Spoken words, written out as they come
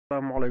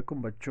السلام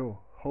علیکم بچوں،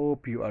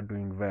 hope you are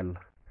doing well.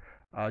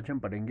 آج ہم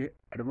پڑھیں گے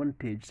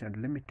advantages and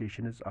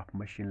limitations of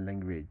machine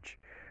language.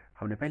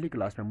 ہم نے پہلی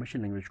کلاس میں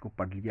مشین لینگویج کو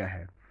پڑھ لیا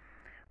ہے،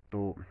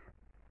 تو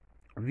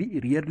وی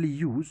rarely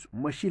use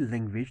machine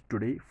language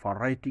today for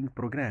writing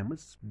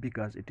programmes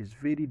because it is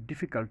very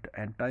difficult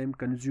and time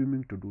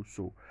consuming to do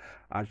so.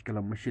 آج کل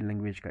ہم مشین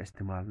لینگویج کا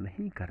استعمال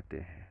نہیں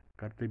کرتے ہیں،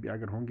 کرتے بھی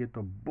اگر ہوں گے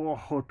تو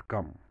بہت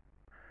کم،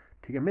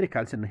 ٹھیک ہے، میرے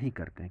خیال سے نہیں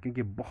کرتے ہیں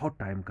کیونکہ بہت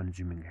ٹائم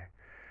کنزیومنگ ہے،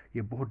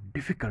 یہ بہت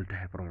ڈیفیکلٹ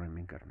ہے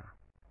پروگرامنگ کرنا،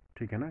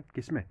 ٹھیک ہے نا۔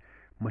 کس میں؟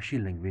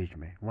 مشین لینگویج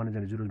میں، 1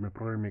 اینڈ 0 میں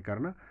پروگرامنگ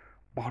کرنا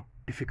بہت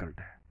ڈیفیکلٹ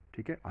ہے،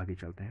 ٹھیک ہے۔ آگے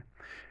چلتے ہیں۔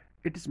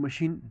 It is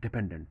machine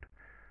dependent.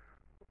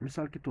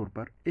 مثال کے طور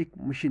پر ایک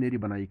مشینری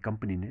بنائی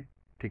کمپنی نے،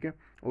 ٹھیک ہے،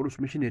 اور اس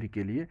مشینری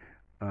کے لیے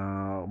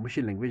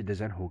مشین لینگویج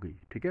ڈیزائن ہو گئی،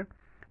 ٹھیک ہے۔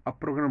 اب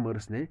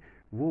پروگرامرس نے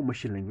وہ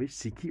مشین لینگویج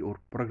سیکھی اور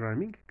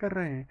پروگرامنگ کر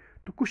رہے ہیں،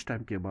 تو کچھ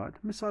ٹائم کے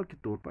بعد مثال کے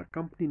طور پر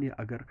کمپنی نے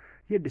اگر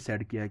یہ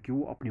ڈیسائیڈ کیا کہ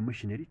وہ اپنی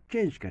مشینری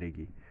چینج کرے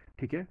گی،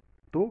 ٹھیک ہے،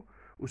 تو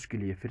اس کے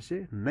لیے پھر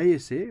سے نئے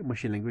سے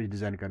مشین لینگویج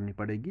ڈیزائن کرنی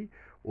پڑے گی،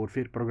 اور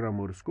پھر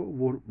پروگرامرس کو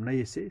وہ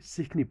نئے سے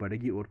سیکھنی پڑے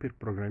گی اور پھر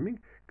پروگرامنگ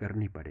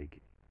کرنی پڑے گی،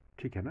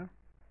 ٹھیک ہے نا۔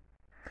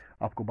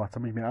 آپ کو بات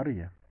سمجھ میں آ رہی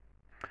ہے؟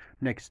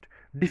 Next,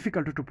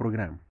 difficult to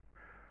program.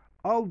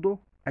 although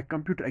a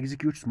computer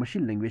executes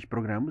machine language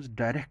programs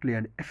directly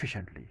and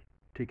efficiently،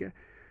 ٹھیک ہے،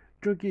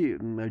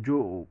 چونکہ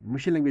جو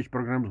مشین لینگویج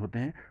پروگرامز ہوتے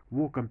ہیں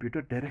وہ computer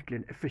directly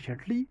and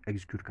efficiently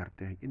execute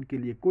کرتے ہیں، ان کے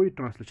لیے کوئی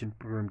ٹرانسلیشن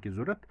پروگرام کی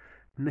ضرورت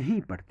نہیں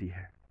پڑتی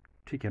ہے،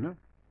 ٹھیک ہے نا۔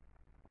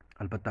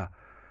 البتہ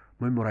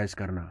میمورائز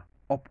کرنا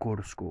آپ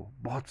کوڈس کو،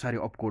 بہت سارے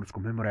آپ کوڈس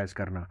کو میمورائز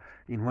کرنا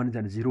ان 1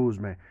 اینڈ 0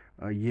 میں،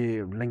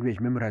 یہ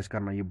لینگویج میمورائز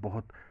کرنا یہ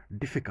بہت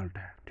ڈیفیکلٹ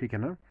ہے، ٹھیک ہے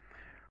نا۔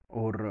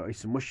 اور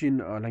اس مشین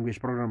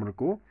لینگویج پروگرامر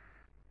کو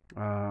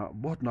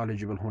بہت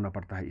نالجبل ہونا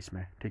پڑتا ہے اس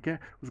میں، ٹھیک ہے،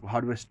 اس کو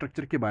ہارڈ ویئر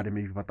اسٹرکچر کے بارے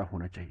میں بھی پتہ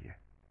ہونا چاہیے،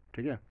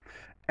 ٹھیک ہے۔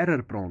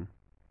 ایرر پرون،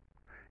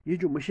 یہ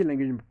جو مشین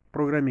لینگویج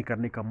پروگرامنگ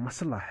کرنے کا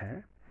مسئلہ ہے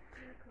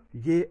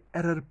یہ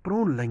ایرر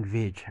پرون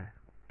لینگویج ہے،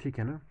 ٹھیک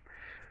ہے نا۔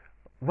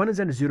 1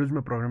 اینڈ 0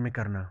 میں پروگرامنگ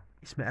کرنا،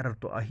 اس میں ایرر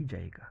تو آ ہی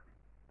جائے گا،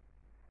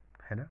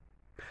 ہے نا۔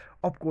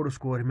 آپ کوڈس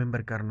کو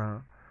ریممبر کرنا،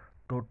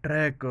 تو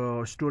ٹریک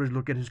اسٹوریج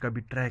لوکیشنز کا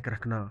بھی ٹریک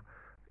رکھنا،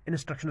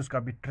 انسٹرکشنز کا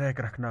بھی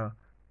ٹریک رکھنا،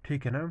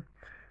 ٹھیک ہے نا۔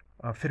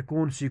 پھر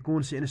کون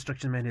سی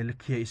انسٹرکشن میں نے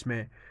لکھی ہے اس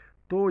میں،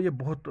 تو یہ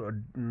بہت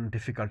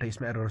ڈیفیکلٹ ہے، اس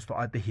میں ایررز تو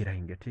آتے ہی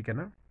رہیں گے، ٹھیک ہے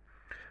نا۔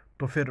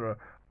 تو پھر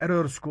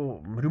ایررز کو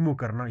ریموو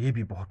کرنا یہ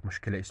بھی بہت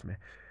مشکل ہے اس میں،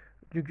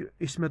 کیونکہ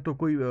اس میں تو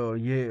کوئی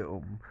یہ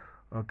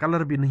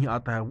کلر بھی نہیں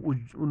آتا ہے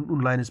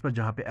ان لائنز پر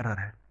جہاں پہ ایرر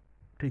ہے،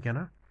 ٹھیک ہے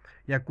نا،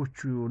 یا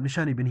کچھ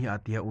نشانی بھی نہیں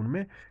آتی ہے ان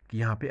میں کہ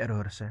یہاں پہ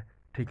ایررز ہے،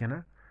 ٹھیک ہے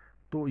نا۔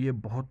 تو یہ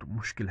بہت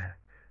مشکل ہے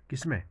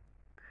کس میں؟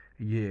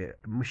 یہ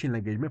مشین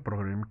لینگویج میں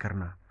پروگرامنگ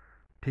کرنا،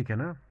 ٹھیک ہے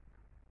نا۔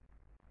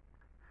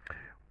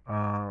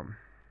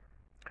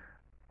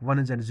 1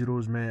 اینڈ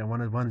 0 میں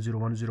 1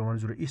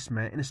 0 اس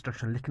میں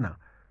انسٹرکشن لکھنا،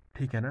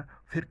 ٹھیک ہے نا،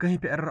 پھر کہیں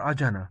پہ ایرر آ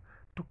جانا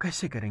تو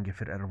کیسے کریں گے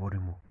پھر ایرر وہ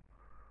ریموو،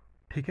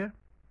 ٹھیک ہے۔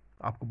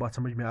 آپ کو بات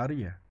سمجھ میں آ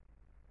رہی ہے؟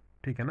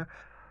 ٹھیک ہے نا۔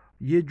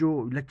 یہ جو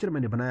لیکچر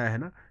میں نے بنایا ہے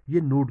نا،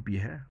 یہ نوٹ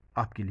بھی ہے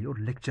آپ کے لیے اور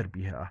لیکچر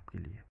بھی ہے آپ کے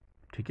لیے،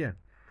 ٹھیک ہے۔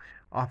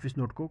 آپ اس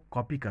نوٹ کو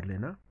کاپی کر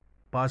لینا،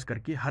 پاس کر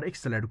کے ہر ایک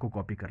سلائڈ کو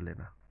کاپی کر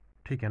لینا،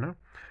 ٹھیک ہے نا۔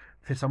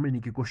 پھر سمجھنے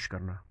کی کوشش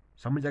کرنا،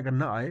 سمجھ اگر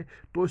نہ آئے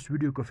تو اس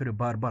ویڈیو کو پھر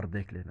بار بار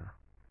دیکھ لینا،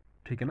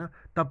 ٹھیک ہے نا،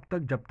 تب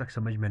تک جب تک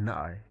سمجھ میں نہ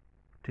آئے،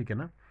 ٹھیک ہے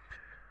نا۔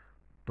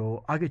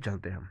 تو آگے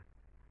چلتے ہیں ہم۔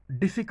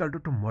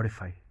 Difficult to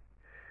modify,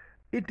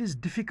 it is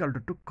difficult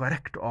to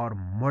correct اور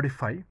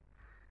modify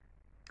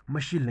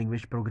machine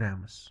language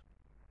programs.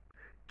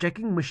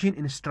 Checking machine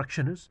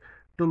instructions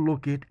to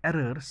locate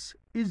errors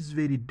is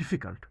very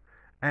difficult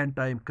and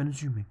time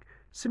consuming.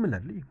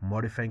 Similarly,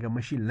 modifying a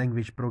machine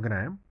language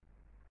program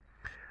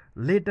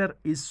later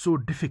is so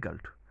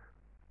difficult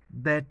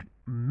that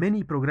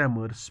many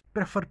programmers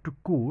prefer to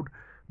code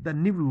the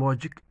new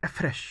logic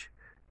afresh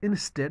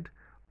instead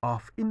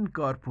of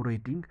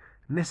incorporating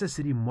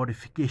necessary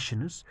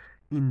modifications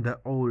in the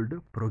old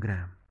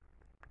program.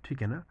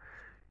 ٹھیک ہے نا۔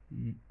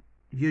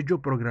 یہ جو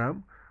programme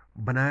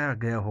بنایا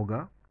گیا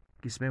ہوگا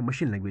کس میں؟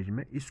 مشین لینگویج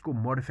میں، اس کو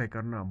ماڈیفائی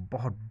کرنا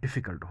بہت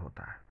ڈیفیکلٹ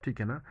ہوتا ہے، ٹھیک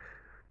ہے نا۔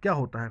 کیا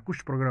ہوتا ہے،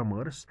 کچھ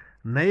پروگرامرس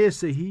نئے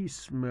سے ہی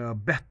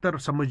بہتر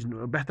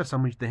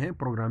سمجھتے ہیں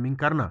پروگرامنگ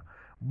کرنا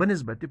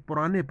بنسبت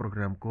پرانے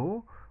پروگرام کو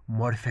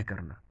ماڈیفائی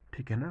کرنا،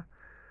 ٹھیک ہے نا۔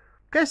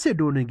 کیسے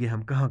ڈھونڈیں گے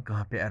ہم کہاں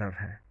کہاں پہ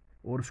ایرر ہے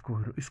اور اس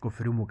کو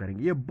پھر ریموو کریں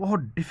گے، یہ بہت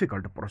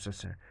ڈیفیکلٹ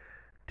پروسیس ہے،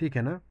 ٹھیک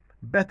ہے نا۔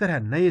 بہتر ہے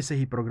نئے سے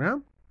ہی پروگرام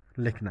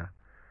لکھنا،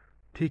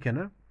 ٹھیک ہے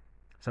نا۔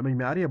 سمجھ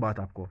میں آ رہی ہے بات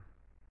آپ کو؟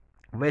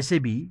 ویسے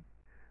بھی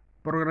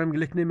پروگرام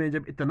لکھنے میں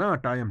جب اتنا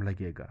ٹائم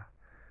لگے گا،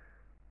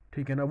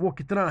 ٹھیک ہے نا، وہ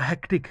کتنا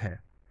ہیکٹک ہے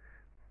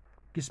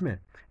کس میں؟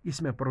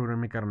 اس میں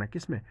پروگرامنگ کرنا،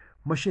 کس میں؟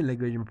 مشین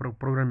لینگویج میں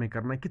پروگرامنگ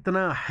کرنا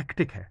کتنا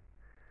ہیکٹک ہے،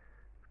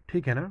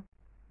 ٹھیک ہے نا۔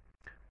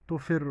 تو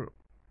پھر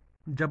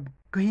جب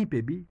کہیں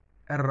پہ بھی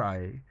ایرر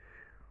آئے،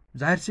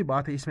 ظاہر سی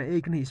بات ہے اس میں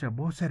ایک نہیں، اس میں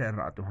بہت سارے ایرر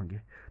آتے ہوں گے،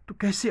 تو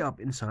کیسے آپ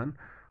انسان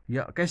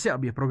یا کیسے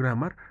اب یہ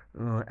پروگرامر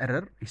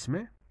ایرر اس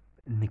میں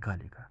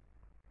نکالے گا،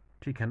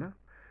 ٹھیک ہے نا۔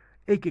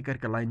 ایک ایک کر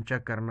کے لائن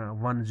چیک کرنا،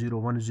 1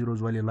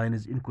 0 والی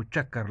لائنز ان کو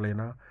چیک کر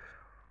لینا،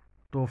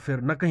 تو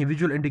پھر نہ کہیں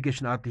ویژول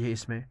انڈیکیشن آتی ہے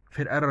اس میں،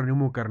 پھر ایرر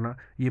ریموو کرنا،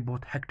 یہ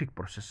بہت ہیکٹک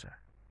پروسیس ہے،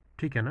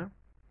 ٹھیک ہے نا.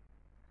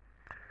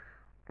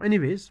 اینی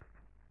ویز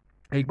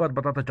ایک بات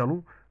بتاتا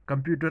چلوں،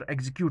 computer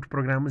execute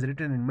programmes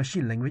written in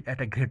machine language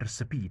at a greater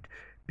speed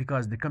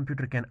because the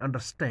computer can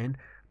understand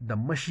the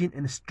machine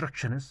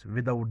instructions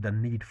without the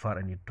need for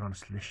any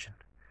translation.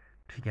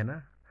 ٹھیک ہے نا.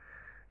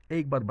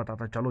 ایک بات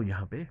بتاتا چلو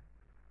یہاں پہ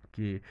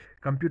کہ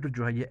کمپیوٹر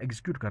جو ہے یہ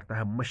ایگزیکیوٹ کرتا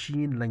ہے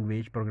مشین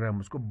لینگویج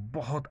پروگرامز کو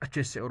بہت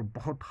اچھے سے اور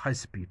بہت ہائی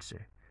سپیڈ سے،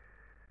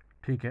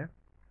 ٹھیک ہے.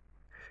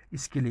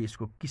 اس کے لیے اس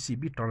کو کسی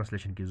بھی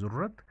ٹرانسلیشن کی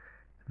ضرورت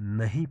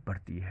نہیں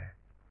پڑتی ہے،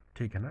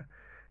 ٹھیک ہے نا.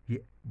 یہ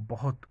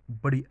بہت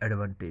بڑی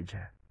ایڈوانٹیج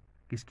ہے.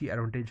 کس کی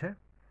ایڈوانٹیج ہے؟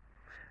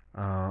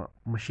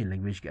 مشین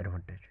لینگویج کی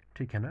ایڈوانٹیج،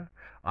 ٹھیک ہے نا.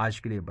 آج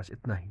کے لیے بس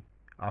اتنا ہی.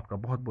 آپ کا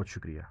بہت بہت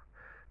شکریہ.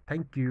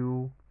 Thank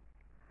you.